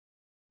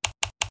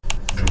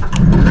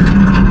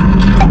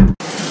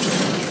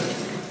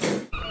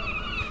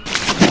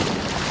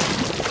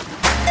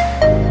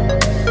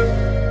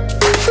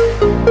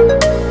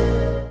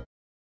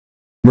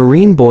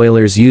Marine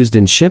boilers used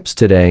in ships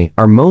today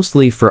are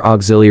mostly for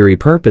auxiliary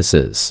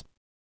purposes.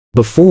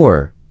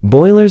 Before,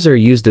 boilers are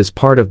used as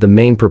part of the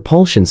main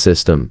propulsion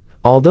system,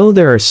 although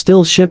there are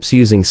still ships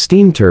using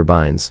steam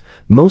turbines,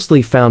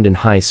 mostly found in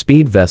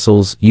high-speed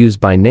vessels used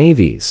by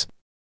navies.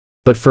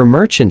 But for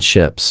merchant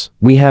ships,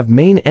 we have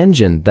main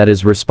engine that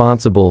is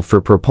responsible for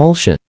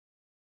propulsion.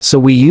 So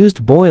we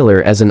used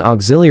boiler as an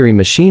auxiliary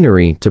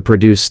machinery to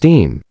produce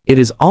steam. It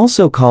is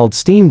also called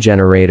steam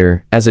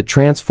generator as it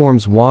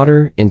transforms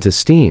water into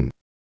steam.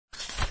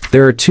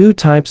 There are two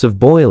types of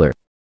boiler: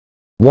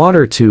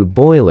 water tube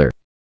boiler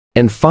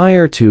and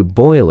fire tube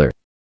boiler.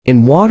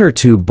 In water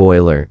tube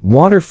boiler,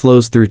 water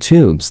flows through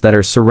tubes that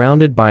are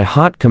surrounded by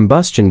hot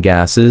combustion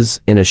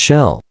gases in a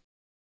shell.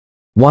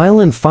 While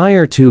in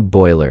fire tube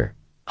boiler,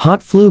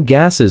 hot flue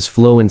gases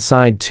flow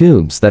inside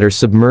tubes that are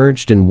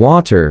submerged in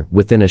water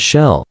within a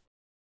shell,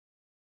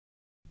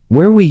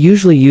 where we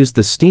usually use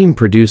the steam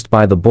produced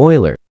by the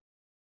boiler.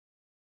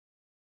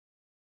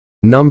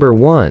 Number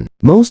 1.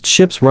 Most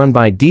ships run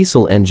by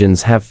diesel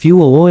engines have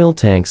fuel oil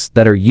tanks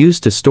that are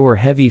used to store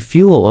heavy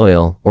fuel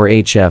oil, or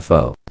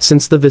HFO.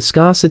 Since the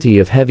viscosity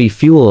of heavy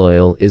fuel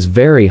oil is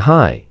very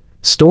high,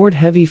 stored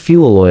heavy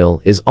fuel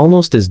oil is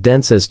almost as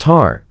dense as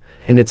tar,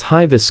 and its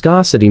high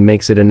viscosity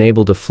makes it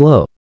unable to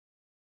flow.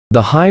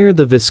 The higher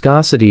the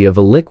viscosity of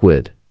a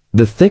liquid,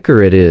 the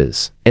thicker it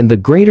is, and the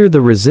greater the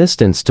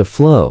resistance to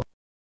flow.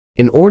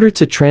 In order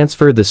to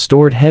transfer the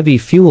stored heavy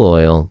fuel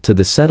oil to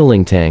the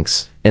settling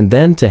tanks, and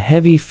then to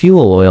heavy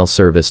fuel oil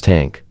service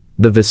tank,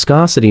 the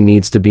viscosity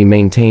needs to be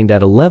maintained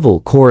at a level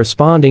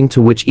corresponding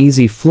to which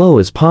easy flow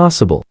is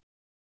possible.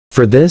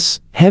 For this,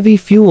 heavy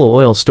fuel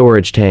oil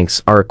storage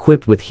tanks are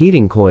equipped with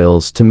heating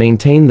coils to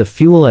maintain the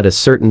fuel at a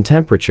certain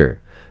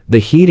temperature. The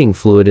heating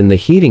fluid in the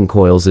heating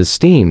coils is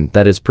steam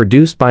that is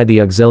produced by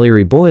the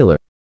auxiliary boiler.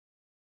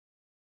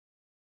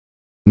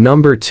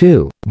 Number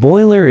 2.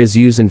 Boiler is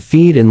used in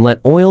feed inlet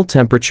oil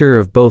temperature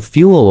of both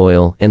fuel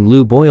oil and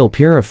lube oil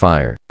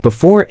purifier.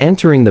 Before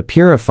entering the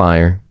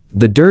purifier,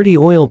 the dirty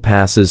oil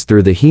passes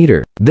through the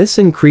heater. This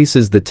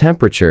increases the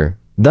temperature,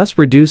 thus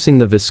reducing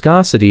the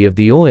viscosity of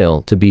the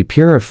oil to be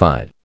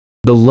purified.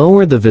 The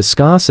lower the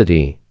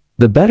viscosity,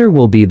 the better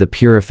will be the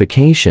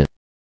purification.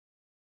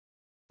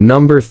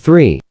 Number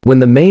 3. When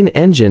the main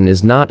engine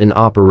is not in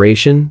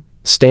operation,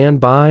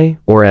 standby,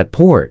 or at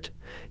port,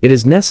 it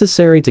is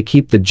necessary to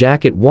keep the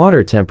jacket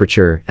water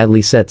temperature at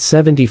least at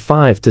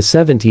 75 to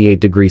 78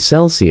 degrees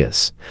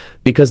Celsius,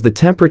 because the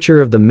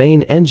temperature of the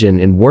main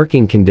engine in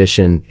working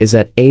condition is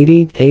at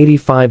 80 to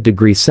 85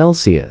 degrees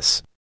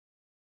Celsius.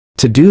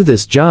 To do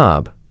this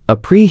job, a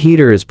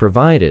preheater is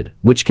provided,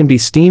 which can be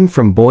steam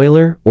from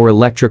boiler or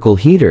electrical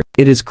heater.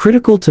 It is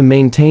critical to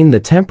maintain the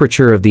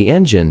temperature of the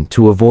engine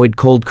to avoid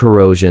cold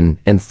corrosion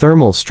and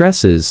thermal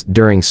stresses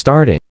during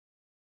starting.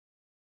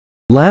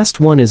 Last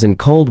one is in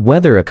cold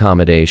weather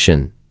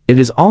accommodation. It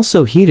is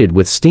also heated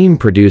with steam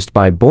produced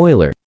by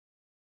boiler.